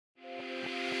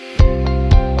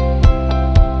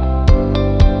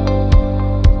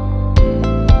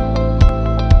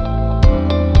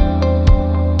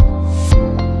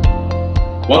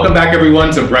Welcome back,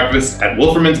 everyone, to Breakfast at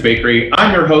Wolferman's Bakery.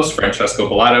 I'm your host, Francesco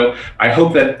Bilotto. I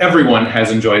hope that everyone has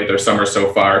enjoyed their summer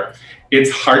so far. It's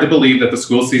hard to believe that the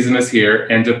school season is here,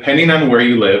 and depending on where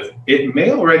you live, it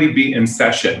may already be in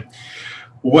session.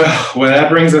 Well, that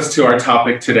brings us to our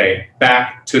topic today,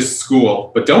 back to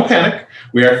school. But don't panic.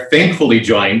 We are thankfully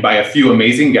joined by a few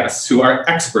amazing guests who are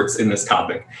experts in this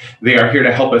topic. They are here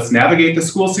to help us navigate the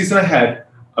school season ahead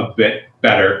a bit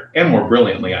better and more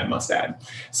brilliantly, I must add.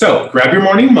 So grab your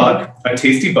morning mug, a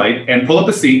tasty bite, and pull up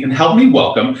a seat and help me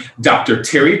welcome Dr.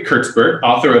 Terri Kurtzberg,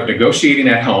 author of Negotiating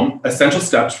at Home, Essential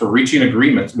Steps for Reaching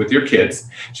Agreements with Your Kids.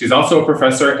 She's also a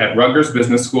professor at Rutgers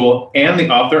Business School and the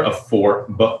author of 4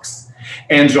 books.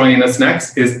 And joining us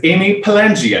next is Amy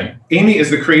Palanjian. Amy is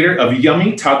the creator of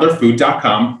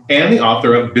YummyToddlerFood.com and the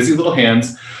author of Busy Little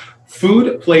Hands,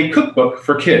 Food Play Cookbook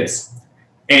for Kids.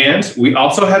 And we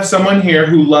also have someone here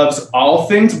who loves all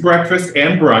things breakfast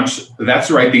and brunch.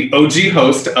 That's right, the OG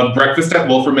host of Breakfast at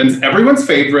Wolferman's, everyone's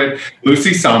favorite,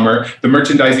 Lucy Sommer, the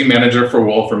merchandising manager for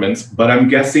Wolferman's. But I'm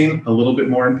guessing a little bit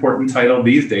more important title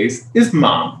these days is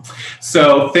Mom.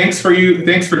 So thanks for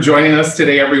joining us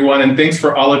today, everyone, and thanks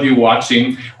for all of you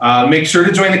watching. Make sure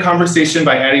to join the conversation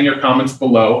by adding your comments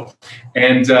below.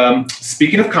 And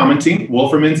speaking of commenting,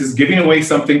 Wolferman's is giving away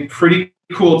something pretty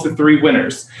cool to 3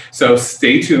 winners. So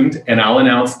stay tuned and I'll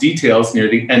announce details near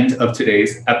the end of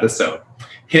today's episode.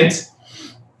 Hint,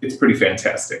 it's pretty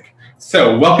fantastic.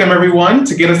 So welcome everyone.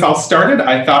 To get us all started,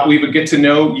 I thought we would get to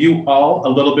know you all a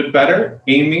little bit better.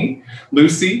 Amy,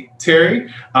 Lucy,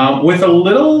 Terri, with a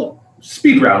little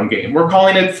speed round game. We're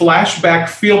calling it Flashback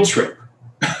Field Trip.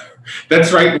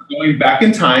 That's right, we're going back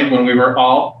in time when we were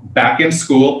all back in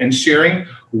school and sharing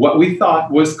what we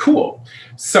thought was cool.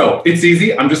 So it's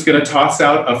easy. I'm just going to toss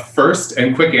out a first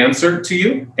and quick answer to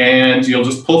you, and you'll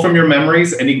just pull from your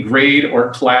memories any grade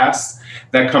or class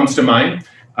that comes to mind.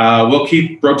 We'll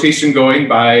keep rotation going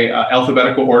by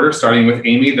alphabetical order, starting with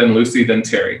Amy, then Lucy, then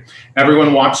Terri.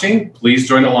 Everyone watching, please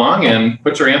join along and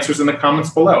put your answers in the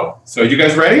comments below. So you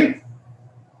guys ready?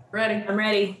 Ready. I'm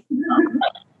ready.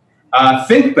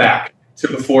 Think back to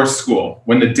before school,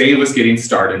 when the day was getting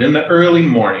started, in the early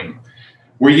morning.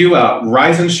 Were you a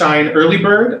rise and shine early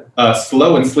bird, a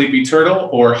slow and sleepy turtle,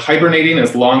 or hibernating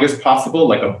as long as possible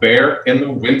like a bear in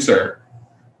the winter?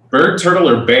 Bird, turtle,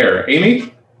 or bear?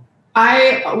 Amy?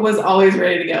 I was always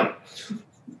ready to go.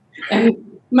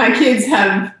 And my kids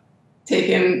have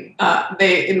taken,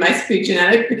 it must be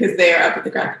genetic because they are up at the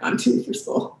crack of dawn too for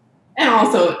school. And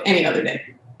also any other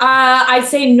day. I'd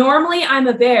say normally I'm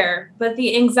a bear, but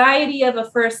the anxiety of a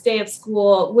first day of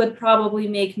school would probably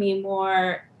make me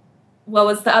more, what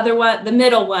was the other one? The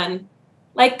middle one.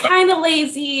 Like kind of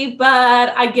lazy, but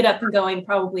I get up and going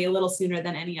probably a little sooner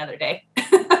than any other day.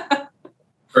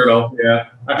 Turtle, yeah.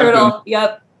 Turtle,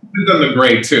 yep. Depends on the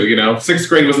grade too, 6th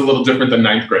grade was a little different than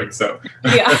 9th grade, so.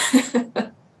 Yeah.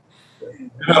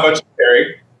 How about you,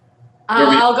 Terri?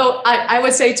 I'll go, I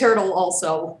would say turtle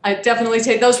also. I definitely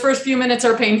take, those first few minutes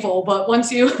are painful, but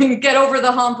once you get over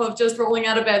the hump of just rolling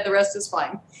out of bed, the rest is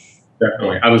fine.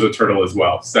 Definitely. I was a turtle as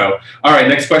well. So, all right,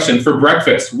 next question. For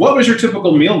breakfast, what was your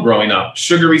typical meal growing up?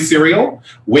 Sugary cereal,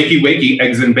 wakey wakey,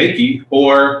 eggs and bakey,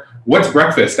 or what's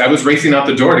breakfast? I was racing out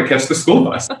the door to catch the school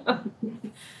bus.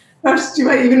 Gosh, do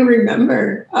I even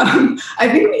remember? I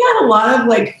think we had a lot of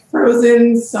like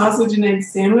frozen sausage and egg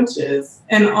sandwiches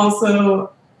and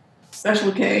also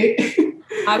Special K.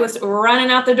 I was running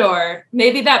out the door.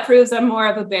 Maybe that proves I'm more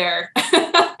of a bear.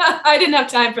 I didn't have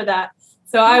time for that.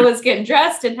 So I was getting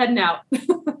dressed and heading out.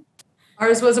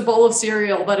 Ours was a bowl of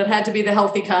cereal, but it had to be the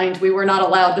healthy kind. We were not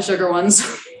allowed the sugar ones.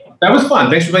 That was fun.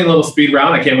 Thanks for playing a little speed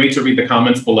round. I can't wait to read the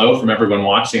comments below from everyone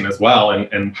watching as well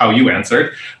and how you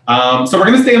answered. So we're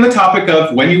going to stay on the topic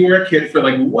of when you were a kid for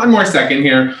like one more second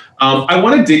here. I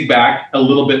want to dig back a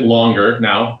little bit longer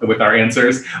now with our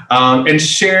answers and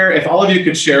share, if all of you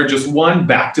could share just one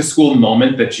back to school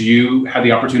moment that you had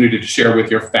the opportunity to share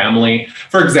with your family.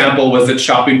 For example, was it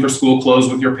shopping for school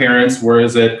clothes with your parents?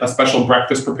 Was it a special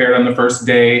breakfast prepared on the first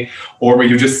day? Or were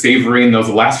you just savoring those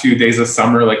last few days of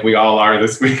summer like we all are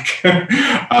this week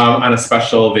on a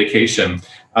special vacation?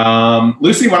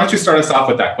 Lucy, why don't you start us off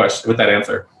with that question, with that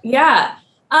answer? Yeah.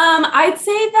 I'd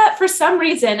say that for some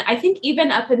reason, I think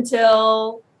even up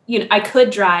until, I could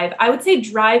drive, I would say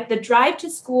the drive to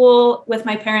school with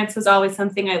my parents was always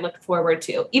something I looked forward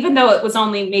to, even though it was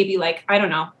only maybe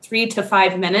 3 to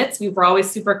 5 minutes. We were always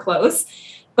super close.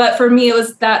 But for me, it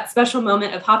was that special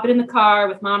moment of hopping in the car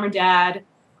with mom or dad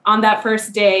on that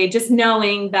first day, just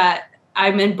knowing that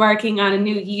I'm embarking on a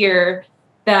new year.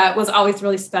 That was always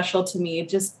really special to me,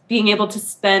 just being able to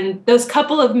spend those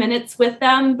couple of minutes with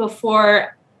them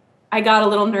before I got a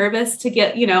little nervous to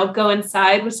get, go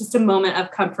inside was just a moment of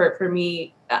comfort for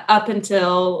me up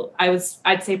until I was,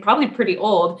 I'd say probably pretty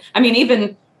old. I mean,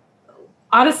 even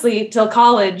honestly, till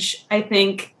college, I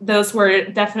think those were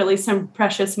definitely some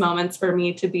precious moments for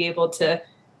me to be able to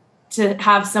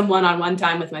have some one-on-one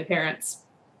time with my parents.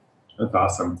 That's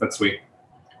awesome. That's sweet.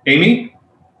 Amy?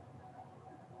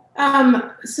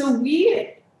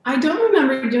 I don't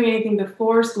remember doing anything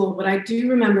before school, but I do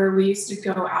remember we used to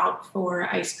go out for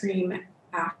ice cream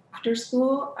after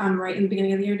school, right in the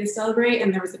beginning of the year to celebrate.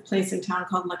 And there was a place in town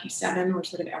called Lucky 7 where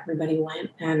sort of everybody went,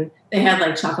 and they had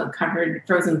like chocolate covered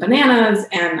frozen bananas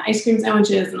and ice cream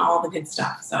sandwiches and all the good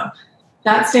stuff. So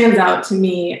that stands out to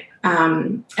me.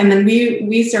 And then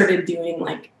we started doing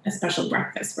like a special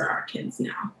breakfast for our kids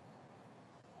now.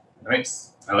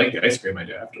 Nice. I like the ice cream I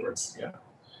did afterwards. Yeah.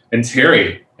 And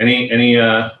Terri, any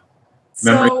memory?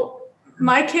 So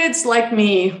my kids, like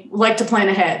me, like to plan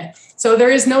ahead. So there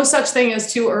is no such thing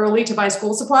as too early to buy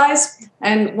school supplies.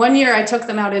 And one year I took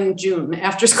them out in June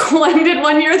after school ended.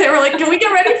 One year they were like, can we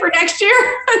get ready for next year?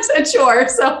 I said, sure.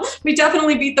 So we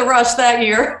definitely beat the rush that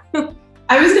year.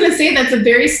 I was going to say that's a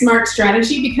very smart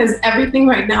strategy because everything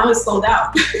right now is sold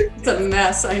out. It's a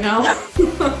mess, I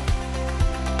know.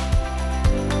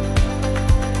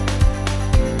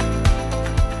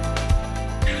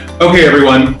 Okay,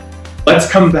 everyone, let's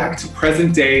come back to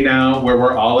present day now where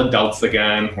we're all adults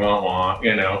again. Wah, wah,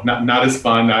 not as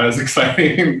fun, not as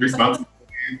exciting, responsibilities,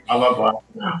 blah, blah,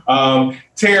 blah.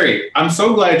 Terri, I'm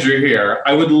so glad you're here.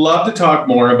 I would love to talk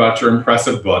more about your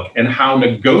impressive book and how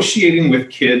negotiating with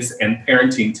kids and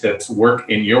parenting tips work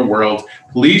in your world.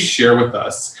 Please share with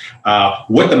us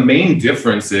what the main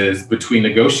difference is between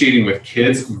negotiating with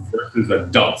kids versus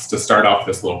adults to start off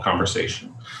this little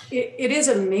conversation. It is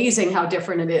amazing how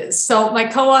different it is. So my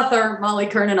co-author, Molly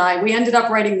Kern, and I, we ended up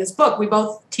writing this book. We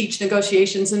both teach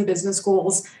negotiations in business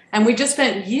schools. And we just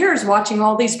spent years watching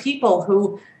all these people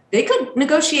who they could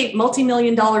negotiate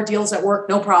multi-million-dollar deals at work,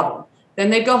 no problem. Then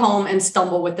they'd go home and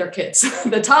stumble with their kids.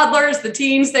 The toddlers, the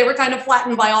teens, they were kind of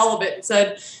flattened by all of it and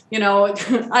said,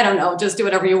 I don't know, just do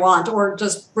whatever you want, or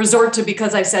just resort to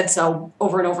because I said so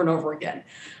over and over and over again.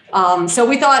 So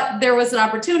we thought there was an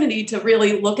opportunity to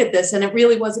really look at this, and it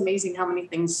really was amazing how many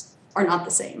things are not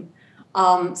the same.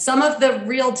 Some of the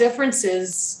real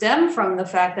differences stem from the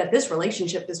fact that this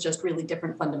relationship is just really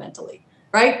different fundamentally,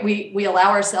 right? We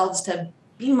allow ourselves to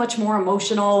be much more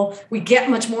emotional. We get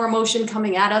much more emotion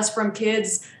coming at us from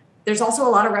kids. There's also a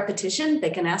lot of repetition.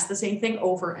 They can ask the same thing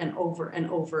over and over and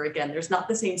over again. There's not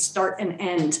the same start and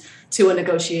end to a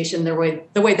negotiation the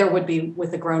way there would be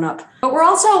with a grown-up. But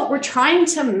we're trying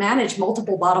to manage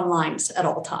multiple bottom lines at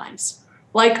all times.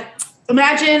 Like,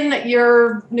 imagine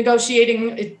you're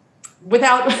negotiating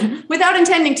without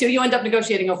intending to, you end up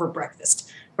negotiating over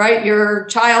breakfast, right? Your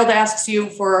child asks you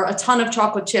for a ton of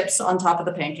chocolate chips on top of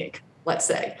the pancake, let's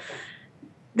say.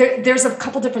 There's a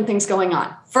couple different things going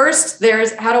on. First,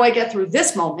 there's how do I get through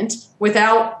this moment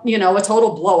without, a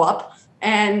total blow up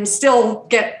and still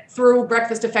get through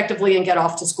breakfast effectively and get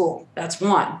off to school. That's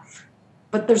one.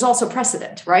 But there's also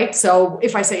precedent, right? So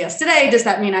if I say yes today, does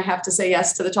that mean I have to say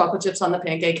yes to the chocolate chips on the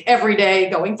pancake every day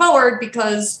going forward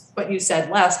because what you said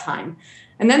last time?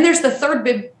 And then there's the third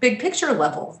big picture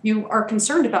level. You are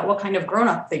concerned about what kind of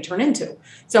grown-up they turn into.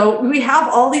 So we have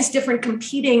all these different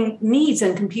competing needs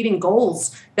and competing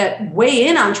goals that weigh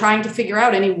in on trying to figure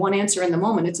out any one answer in the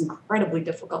moment. It's incredibly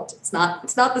difficult. It's not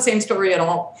the same story at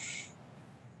all.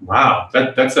 Wow,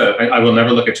 I will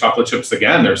never look at chocolate chips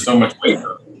again. There's so much weight.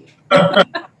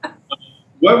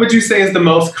 What would you say is the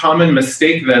most common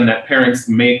mistake then that parents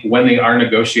make when they are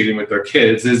negotiating with their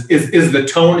kids? Is the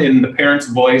tone in the parent's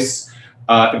voice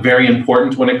very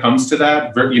important when it comes to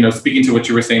that? Speaking to what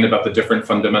you were saying about the different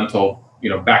fundamental,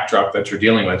 backdrop that you're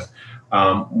dealing with,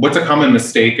 what's a common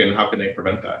mistake and how can they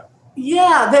prevent that?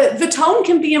 Yeah, the tone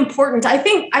can be important. I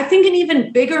think an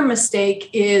even bigger mistake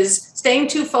is staying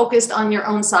too focused on your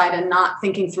own side and not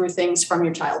thinking through things from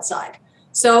your child's side.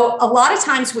 So a lot of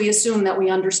times we assume that we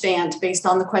understand based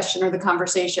on the question or the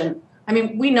conversation. I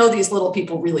mean, we know these little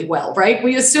people really well, right?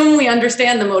 We assume we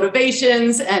understand the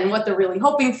motivations and what they're really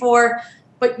hoping for,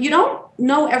 but you don't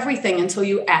know everything until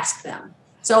you ask them.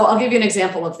 So I'll give you an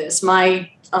example of this.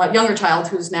 My younger child,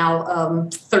 who's now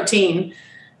 13,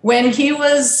 when he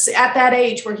was at that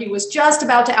age where he was just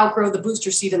about to outgrow the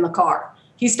booster seat in the car,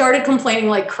 he started complaining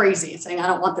like crazy, saying, I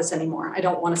don't want this anymore. I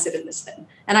don't want to sit in this thing.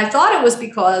 And I thought it was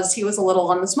because he was a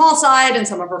little on the small side and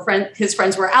some of his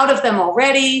friends were out of them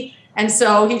already. And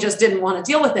so he just didn't want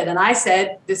to deal with it. And I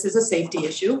said, this is a safety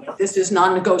issue. This is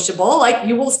non-negotiable. Like,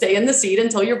 you will stay in the seat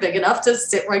until you're big enough to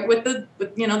sit right with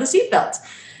the seat belt.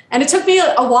 And it took me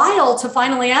a while to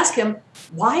finally ask him,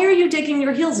 why are you digging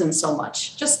your heels in so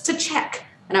much? Just to check.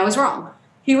 And I was wrong.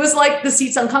 He was like, the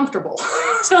seat's uncomfortable.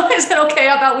 So I said, okay,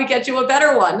 how about we get you a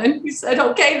better one? And he said,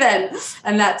 okay, then.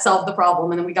 And that solved the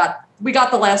problem. And then we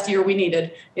got the last year we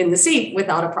needed in the seat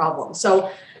without a problem.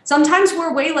 So sometimes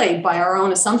we're waylaid by our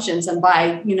own assumptions and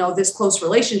by, this close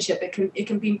relationship. It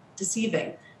can be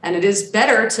deceiving. And it is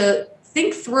better to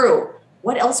think through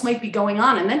what else might be going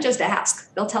on and then just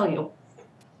ask. They'll tell you.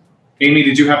 Amy,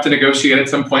 did you have to negotiate at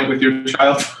some point with your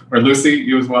child? Or Lucy,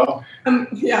 you as well?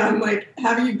 Yeah, I'm like,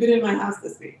 have you been in my house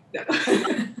this week? No.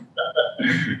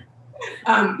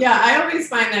 I always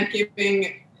find that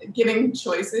giving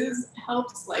choices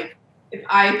helps. Like if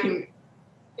I can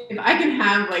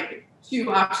have like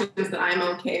 2 options that I'm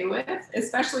okay with,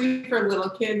 especially for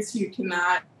little kids who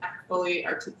cannot fully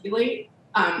articulate,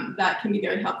 that can be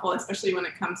very helpful, especially when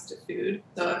it comes to food.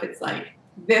 So if it's like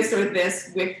this or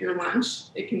this with your lunch,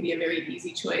 it can be a very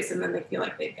easy choice, and then they feel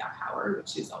like they've got power,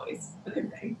 which is always a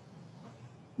good thing.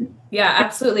 Yeah,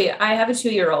 absolutely. I have a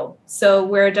 2-year-old, so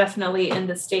we're definitely in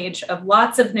the stage of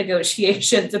lots of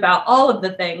negotiations about all of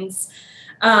the things.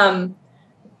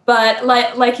 But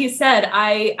like you said,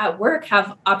 I at work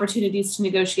have opportunities to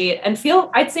negotiate and feel,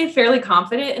 I'd say, fairly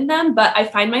confident in them, but I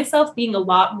find myself being a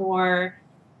lot more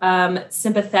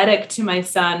sympathetic to my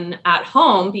son at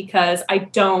home because I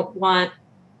don't want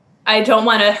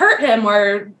to hurt him,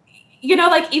 or,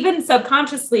 like even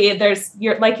subconsciously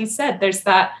like you said, there's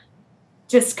that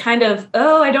just kind of,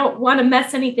 I don't want to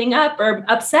mess anything up or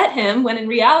upset him, when in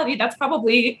reality, that's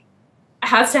probably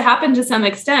has to happen to some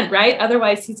extent, right?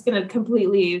 Otherwise he's going to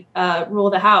completely rule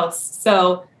the house.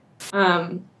 So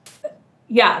I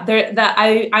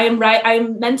am right.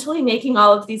 I'm mentally making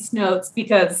all of these notes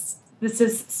because this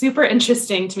is super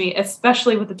interesting to me,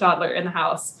 especially with the toddler in the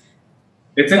house.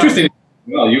 It's interesting.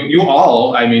 Well, you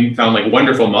all, sound like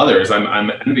wonderful mothers.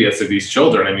 I'm envious of these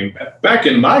children. Back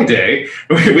in my day,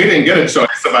 we didn't get a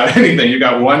choice about anything. You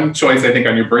got one choice, I think,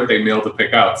 on your birthday meal to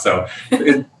pick out. So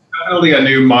it's definitely a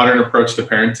new modern approach to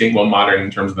parenting. Well, modern in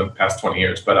terms of the past 20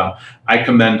 years. But I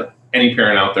commend any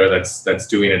parent out there that's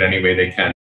doing it any way they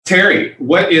can. Terri,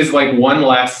 what is like one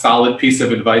last solid piece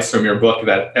of advice from your book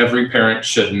that every parent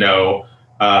should know,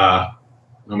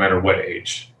 no matter what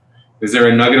age? Is there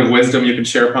a nugget of wisdom you can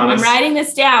share upon us? I'm writing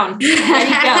this down. Ready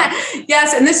to go.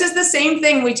 Yes, and this is the same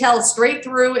thing we tell straight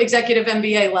through executive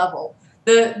MBA level.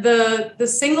 The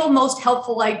single most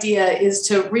helpful idea is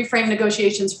to reframe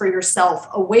negotiations for yourself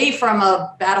away from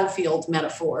a battlefield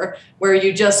metaphor where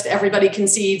everybody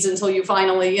concedes until you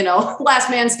finally, last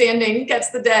man standing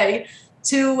gets the day,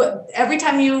 to every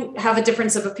time you have a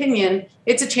difference of opinion,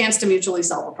 it's a chance to mutually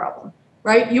solve a problem.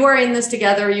 Right? You are in this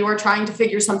together. You are trying to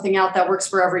figure something out that works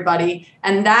for everybody.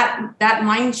 And that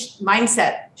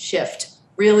mindset shift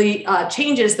really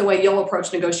changes the way you'll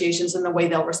approach negotiations and the way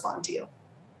they'll respond to you.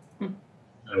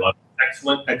 I love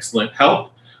it. Excellent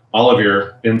help. All of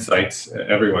your insights,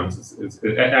 everyone's.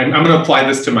 I'm going to apply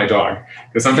this to my dog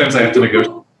because sometimes I have to negotiate.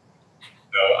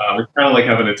 So it's kind of like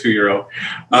having a 2-year-old.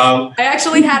 I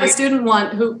actually had a student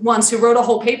once who wrote a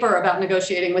whole paper about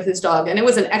negotiating with his dog, and it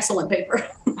was an excellent paper.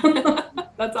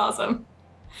 That's awesome.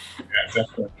 Yeah,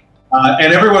 definitely.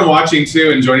 And everyone watching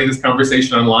too and joining this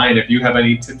conversation online, if you have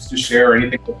any tips to share or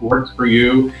anything that works for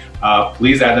you,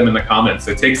 please add them in the comments.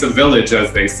 It takes a village,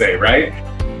 as they say, right?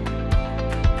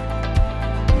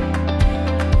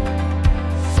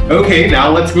 Okay,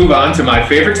 now let's move on to my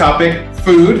favorite topic,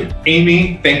 food.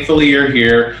 Amy, thankfully you're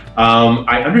here.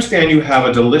 I understand you have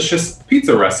a delicious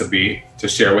pizza recipe to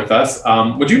share with us.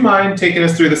 Would you mind taking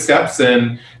us through the steps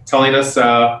and telling us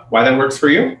why that works for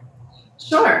you?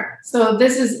 Sure. So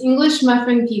this is English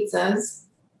muffin pizzas.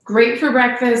 Great for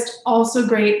breakfast, also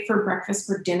great for breakfast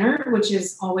for dinner, which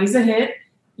is always a hit.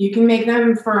 You can make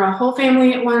them for a whole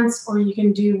family at once, or you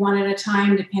can do one at a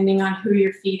time depending on who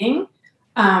you're feeding.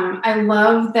 I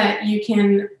love that you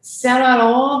can set out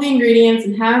all the ingredients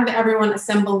and have everyone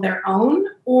assemble their own,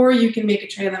 or you can make a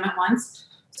tray of them at once.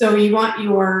 So you want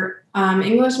your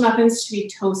English muffins to be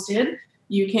toasted.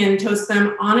 You can toast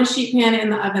them on a sheet pan in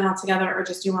the oven altogether, or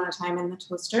just do one at a time in the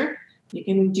toaster. You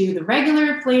can do the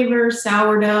regular flavor,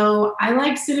 sourdough. I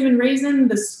like cinnamon raisin.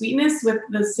 The sweetness with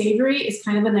the savory is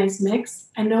kind of a nice mix.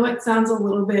 I know it sounds a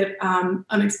little bit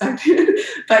unexpected,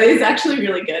 but it's actually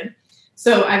really good.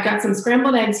 So I've got some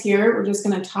scrambled eggs here. We're just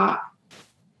going to top.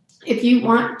 If you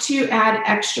want to add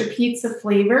extra pizza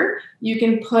flavor, you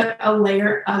can put a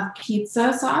layer of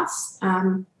pizza sauce.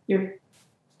 And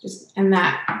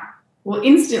that will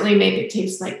instantly make it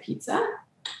taste like pizza.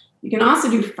 You can also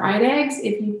do fried eggs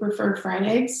if you prefer fried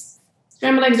eggs.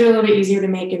 Scrambled eggs are a little bit easier to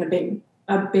make in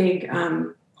a big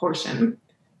portion.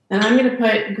 And I'm going to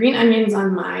put green onions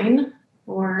on mine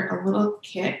for a little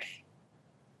kick.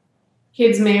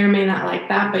 Kids may or may not like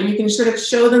that, but you can sort of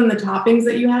show them the toppings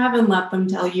that you have and let them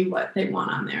tell you what they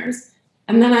want on theirs.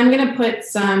 And then I'm going to put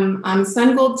some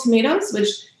sun gold tomatoes, which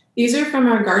these are from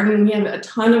our garden. We have a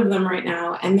ton of them right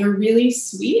now, and they're really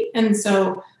sweet. And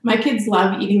so my kids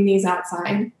love eating these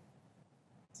outside.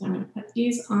 So I'm going to put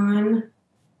these on.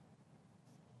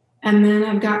 And then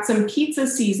I've got some pizza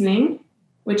seasoning,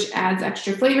 which adds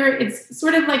extra flavor. It's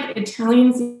sort of like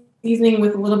Italian seasoning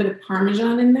with a little bit of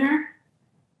Parmesan in there.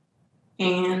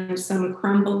 And some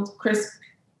crumbled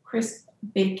crisp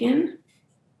bacon.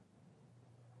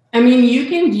 I mean, you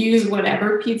can use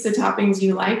whatever pizza toppings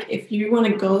you like. If you want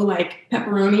to go like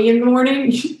pepperoni in the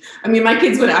morning, I mean, my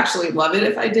kids would actually love it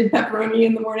if I did pepperoni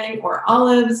in the morning, or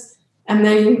olives. And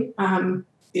then,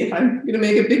 see if I'm going to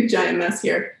make a big giant mess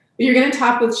here. But you're going to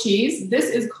top with cheese. This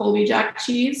is Colby Jack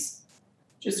cheese,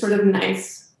 just sort of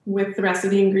nice with the rest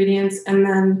of the ingredients. And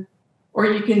then, or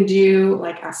you can do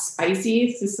like a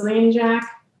spicy Sicilian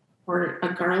Jack, or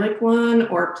a garlic one,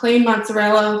 or plain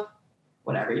mozzarella,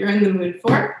 whatever you're in the mood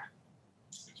for.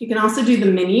 You can also do the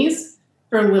minis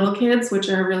for little kids, which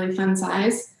are a really fun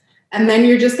size. And then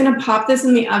you're just going to pop this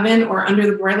in the oven or under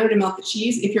the broiler to melt the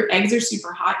cheese. If your eggs are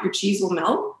super hot, your cheese will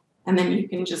melt, and then you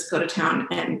can just go to town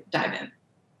and dive in.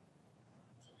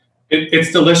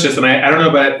 It's delicious, and I don't know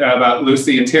about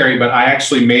Lucy and Terry, but I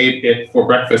actually made it for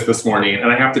breakfast this morning,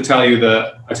 and I have to tell you,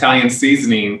 the Italian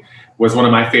seasoning was one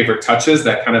of my favorite touches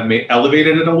that kind of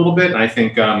elevated it a little bit. And I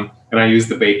think, and I used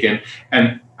the bacon,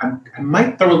 and I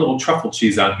might throw a little truffle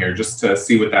cheese on here just to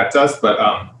see what that does.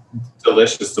 But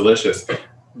delicious, delicious.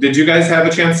 Did you guys have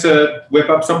a chance to whip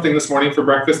up something this morning for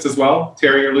breakfast as well,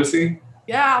 Terry or Lucy?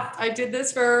 Yeah, I did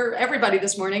this for everybody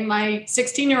this morning. My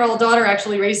 16-year-old daughter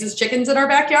actually raises chickens in our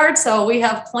backyard, so we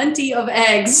have plenty of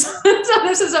eggs. So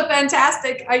this is a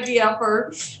fantastic idea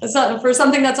for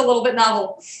something that's a little bit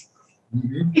novel.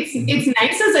 Mm-hmm. It's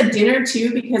nice as a dinner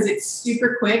too, because it's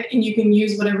super quick and you can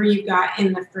use whatever you've got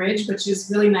in the fridge, which is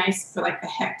really nice for like the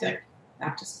hectic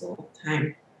back to school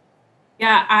time.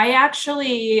 Yeah, I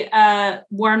actually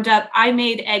warmed up. I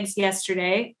made eggs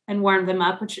yesterday and warmed them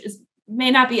up, which may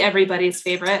not be everybody's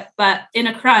favorite, but in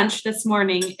a crunch this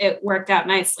morning, it worked out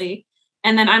nicely.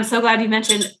 And then I'm so glad you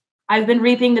mentioned, I've been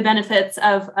reaping the benefits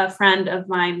of a friend of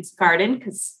mine's garden,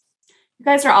 because you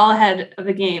guys are all ahead of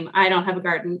the game. I don't have a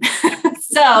garden.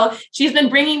 So she's been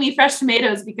bringing me fresh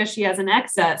tomatoes because she has an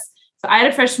excess. So I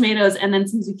had fresh tomatoes and then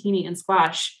some zucchini and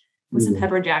squash with some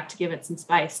pepper jack to give it some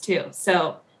spice too.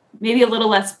 So maybe a little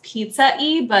less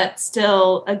pizza-y, but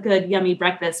still a good, yummy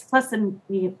breakfast. Plus, then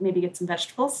we maybe get some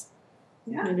vegetables.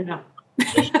 Yeah. I don't know.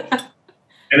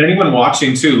 And anyone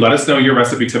watching too, let us know your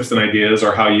recipe tips and ideas,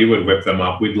 or how you would whip them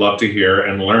up. We'd love to hear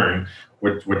and learn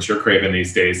what you're craving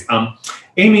these days.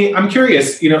 Amy, I'm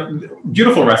curious,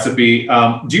 beautiful recipe.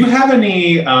 Do you have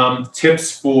any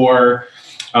tips for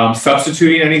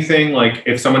substituting anything? Like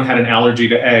if someone had an allergy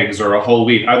to eggs or a whole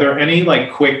wheat, are there any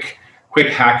like quick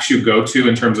hacks you go to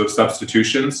in terms of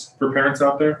substitutions for parents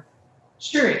out there?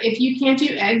 Sure. If you can't do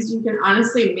eggs, you can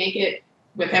honestly make it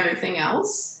with everything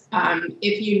else.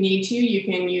 If you need to, you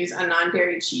can use a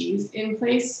non-dairy cheese in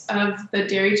place of the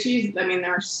dairy cheese. I mean,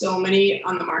 there are so many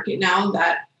on the market now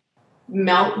that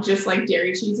melt just like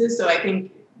dairy cheeses. So I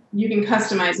think you can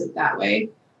customize it that way.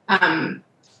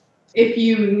 If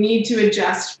you need to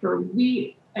adjust for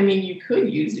wheat, I mean, you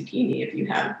could use zucchini if you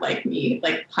have, like me,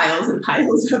 like piles and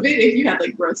piles of it. If you have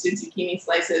like roasted zucchini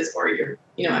slices, or your,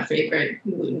 a favorite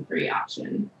gluten-free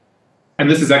option. And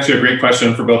this is actually a great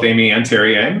question for both Amy and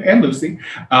Terri and Lucy.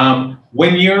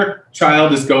 When your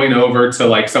child is going over to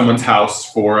like someone's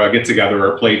house for a get-together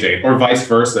or a play date, or vice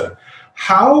versa,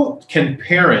 how can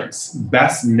parents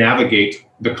best navigate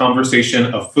the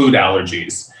conversation of food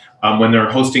allergies when they're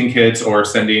hosting kids or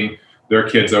sending their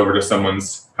kids over to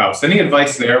someone's house? Any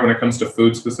advice there when it comes to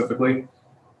food specifically?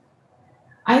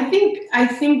 I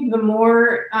think the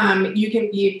more you can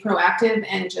be proactive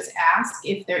and just ask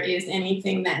if there is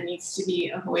anything that needs to be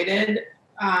avoided,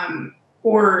 and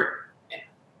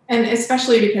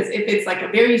especially because if it's like a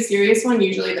very serious one,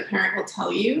 usually the parent will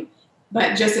tell you.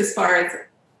 But just as far as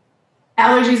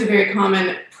allergies are very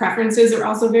common, preferences are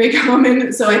also very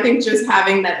common. So I think just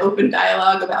having that open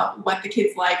dialogue about what the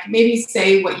kids like, maybe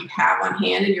say what you have on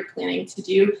hand and you're planning to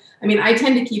do. I mean, I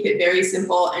tend to keep it very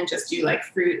simple and just do like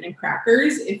fruit and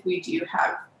crackers if we do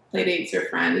have play dates or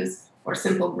friends, or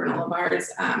simple granola bars,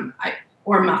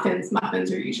 or muffins.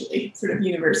 Muffins are usually sort of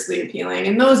universally appealing,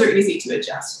 and those are easy to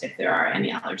adjust if there are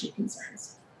any allergy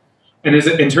concerns. And is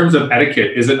it, in terms of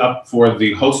etiquette, is it up for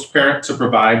the host parent to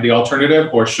provide the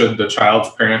alternative, or should the child's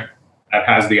parent that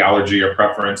has the allergy or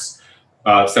preference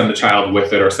send the child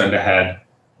with it or send ahead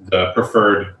the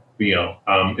preferred meal.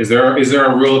 Is there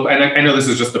a rule? And I know this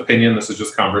is just opinion, this is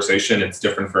just conversation, it's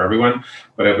different for everyone,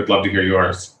 but I would love to hear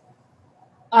yours.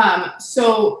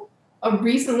 So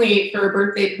recently for a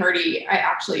birthday party, I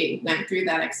actually went through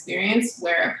that experience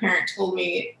where a parent told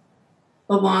me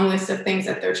the long list of things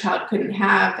that their child couldn't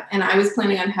have. And I was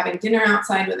planning on having dinner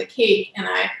outside with a cake. And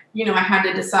I had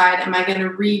to decide, am I going to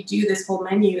redo this whole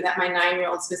menu that my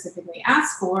 9-year-old specifically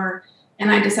asked for? And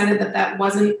I decided that that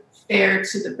wasn't fair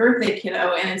to the birthday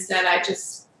kiddo. And instead I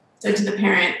just said to the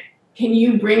parent, can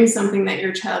you bring something that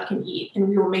your child can eat? And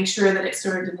we will make sure that it's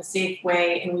served in a safe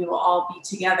way and we will all be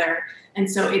together. And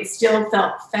so it still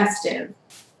felt festive,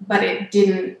 but it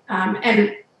didn't.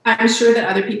 And I'm sure that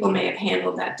other people may have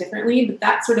handled that differently, but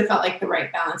that sort of felt like the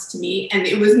right balance to me. And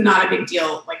it was not a big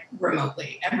deal, like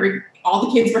remotely. All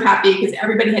the kids were happy because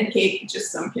everybody had cake,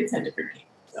 just some kids had different cake.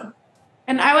 So.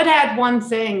 And I would add one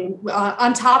thing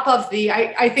on top of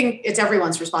I think it's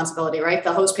everyone's responsibility, right?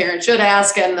 The host parent should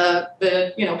ask, and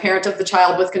the parent of the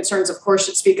child with concerns, of course,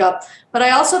 should speak up. But I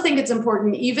also think it's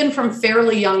important, even from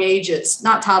fairly young ages,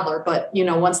 not toddler, but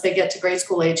once they get to grade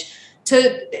school age,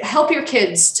 to help your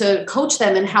kids, to coach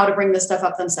them in how to bring this stuff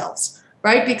up themselves,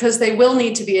 right? Because they will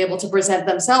need to be able to present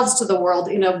themselves to the world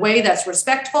in a way that's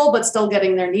respectful, but still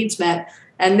getting their needs met.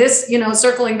 And this,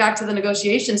 circling back to the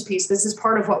negotiations piece, this is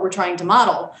part of what we're trying to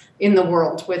model in the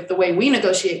world with the way we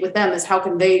negotiate with them, is how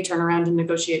can they turn around and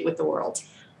negotiate with the world?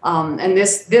 And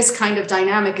this kind of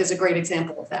dynamic is a great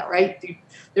example of that, right?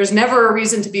 There's never a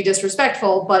reason to be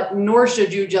disrespectful, but nor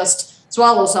should you just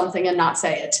swallow something and not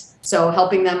say it. So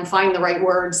helping them find the right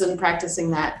words and practicing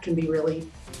that can be really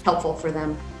helpful for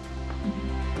them.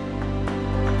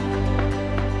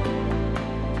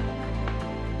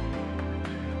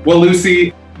 Well,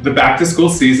 Lucy, the back to school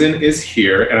season is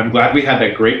here, and I'm glad we had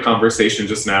that great conversation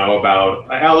just now about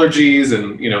allergies,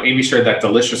 and Amy shared that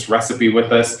delicious recipe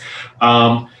with us.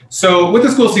 So with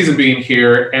the school season being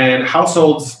here and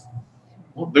households,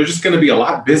 well, they're just going to be a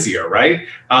lot busier, right?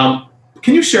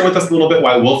 Can you share with us a little bit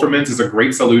why Wolferman's is a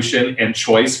great solution and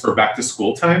choice for back to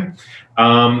school time?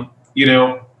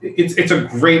 It's a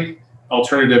great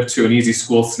alternative to an easy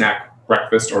school snack,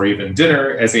 breakfast, or even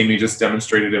dinner, as Amy just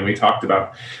demonstrated and we talked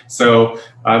about. So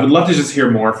I would love to just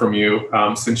hear more from you,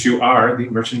 since you are the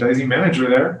merchandising manager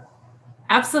there.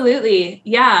 Absolutely.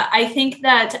 Yeah, I think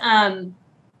that,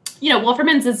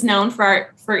 Wolferman's is known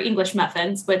for English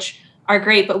muffins, which are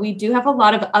great, but we do have a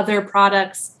lot of other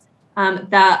products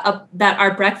that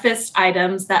are breakfast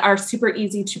items that are super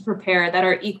easy to prepare, that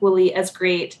are equally as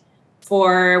great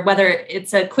for whether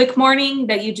it's a quick morning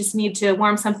that you just need to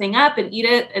warm something up and eat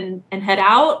it and head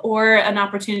out, or an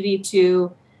opportunity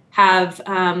to have,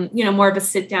 more of a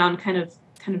sit down kind of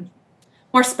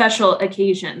more special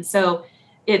occasion. So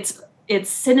it's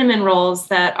cinnamon rolls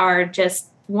that are just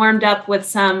warmed up with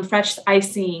some fresh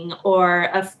icing,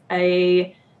 or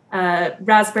a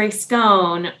raspberry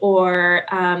scone, or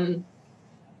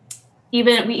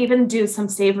we even do some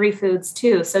savory foods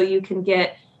too. So you can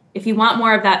get, if you want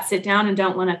more of that sit down and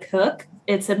don't want to cook,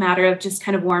 it's a matter of just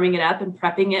kind of warming it up and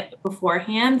prepping it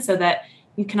beforehand so that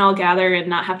you can all gather and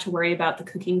not have to worry about the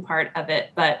cooking part of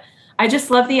it. But I just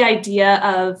love the idea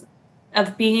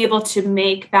of being able to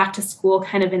make back to school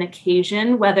kind of an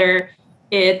occasion, whether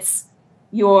it's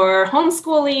you're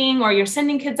homeschooling or you're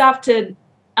sending kids off to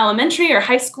elementary or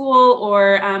high school,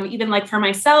 or even like for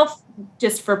myself,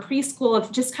 just for preschool,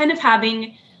 of just kind of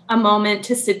having a moment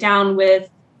to sit down with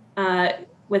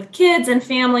kids and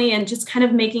family and just kind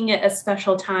of making it a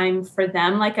special time for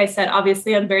them. Like I said,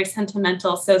 obviously I'm very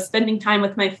sentimental. So spending time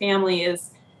with my family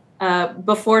is,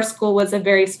 before school was a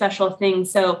very special thing.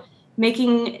 So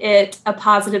making it a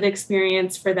positive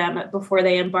experience for them before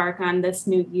they embark on this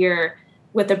new year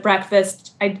with a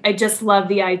breakfast. I just love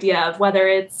the idea of whether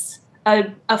it's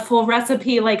a full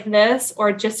recipe like this,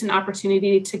 or just an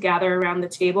opportunity to gather around the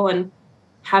table and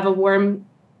have a warm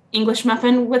English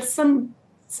muffin with some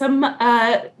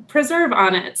preserve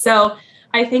on it. So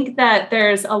I think that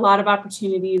there's a lot of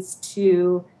opportunities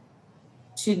to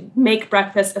make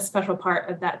breakfast a special part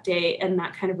of that day and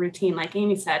that kind of routine. Like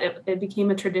Amy said, it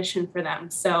became a tradition for them.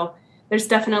 So there's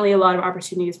definitely a lot of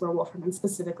opportunities where Wolferman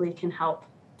specifically can help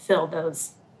fill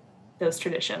those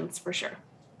traditions for sure.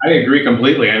 I agree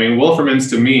completely. I mean, Wolferman's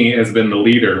to me has been the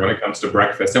leader when it comes to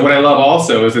breakfast. And what I love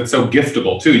also is it's so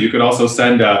giftable too. You could also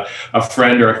send a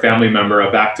friend or a family member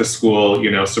a back to school,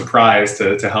 surprise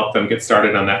to help them get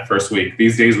started on that first week.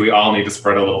 These days, we all need to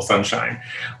spread a little sunshine.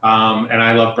 And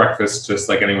I love breakfast just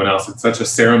like anyone else. It's such a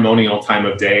ceremonial time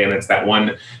of day. And it's that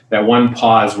one that one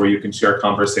pause where you can share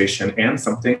conversation and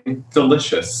something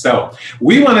delicious. So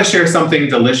we want to share something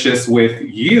delicious with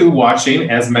you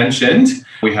watching. As mentioned,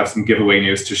 we have some giveaway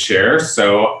news to share.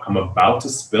 So I'm about to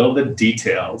spill the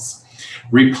details.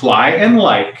 Reply and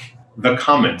like the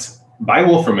comment by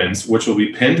Wolferman's, which will be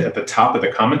pinned at the top of the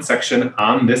comment section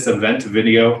on this event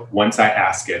video once I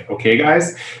ask it. Okay,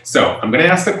 guys? So I'm going to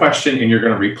ask the question and you're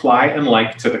going to reply and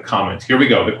like to the comment. Here we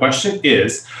go. The question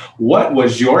is, what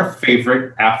was your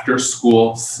favorite after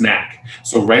school snack?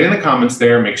 So write in the comments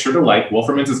there. Make sure to like.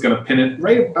 Wolferman's is going to pin it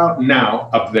right about now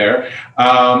up there.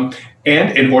 And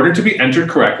in order to be entered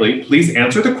correctly, please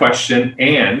answer the question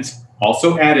and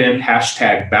also add in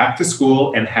hashtag back to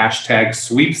school and hashtag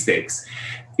sweepstakes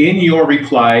in your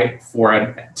reply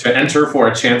to enter for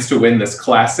a chance to win this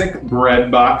classic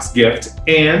bread box gift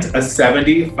and a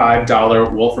 $75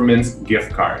 Wolferman's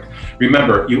gift card.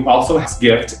 Remember, you also have a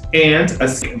gift and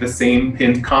the same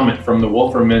pinned comment from the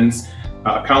Wolferman's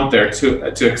account there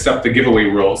to accept the giveaway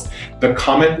rules. The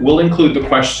comment will include the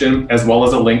question as well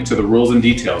as a link to the rules and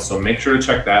details, so make sure to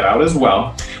check that out as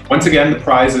well. Once again, the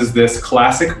prize is this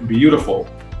classic, beautiful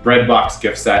bread box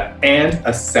gift set and a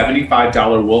 $75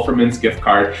 Wolferman's gift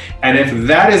card. And if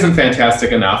that isn't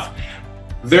fantastic enough,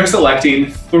 they're selecting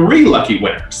 3 lucky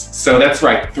winners. So that's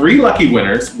right, 3 lucky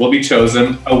winners will be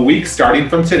chosen a week starting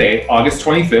from today, August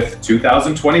 25th,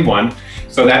 2021.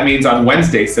 So that means on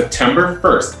Wednesday, September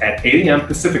 1st at 8 a.m.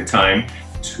 Pacific time,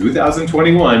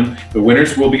 2021, the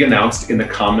winners will be announced in the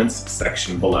comments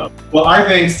section below. Well, our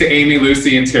thanks to Amy,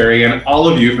 Lucy, and Terry, and all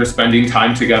of you for spending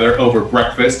time together over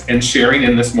breakfast and sharing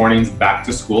in this morning's back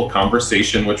to school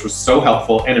conversation, which was so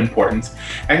helpful and important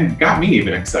and got me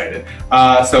even excited.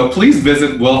 So please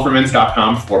visit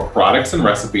wolfermans.com for products and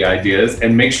recipe ideas,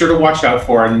 and make sure to watch out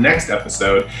for our next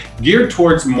episode geared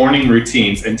towards morning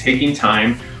routines and taking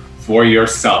time for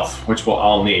yourself, which we'll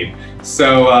all need.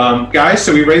 So guys,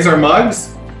 should we raise our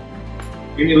mugs?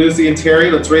 Amy, Lucy, and Terry,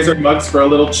 let's raise our mugs for a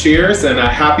little cheers and a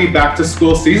happy back to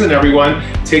school season, everyone.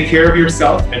 Take care of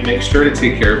yourself and make sure to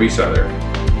take care of each other.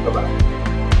 Bye-bye.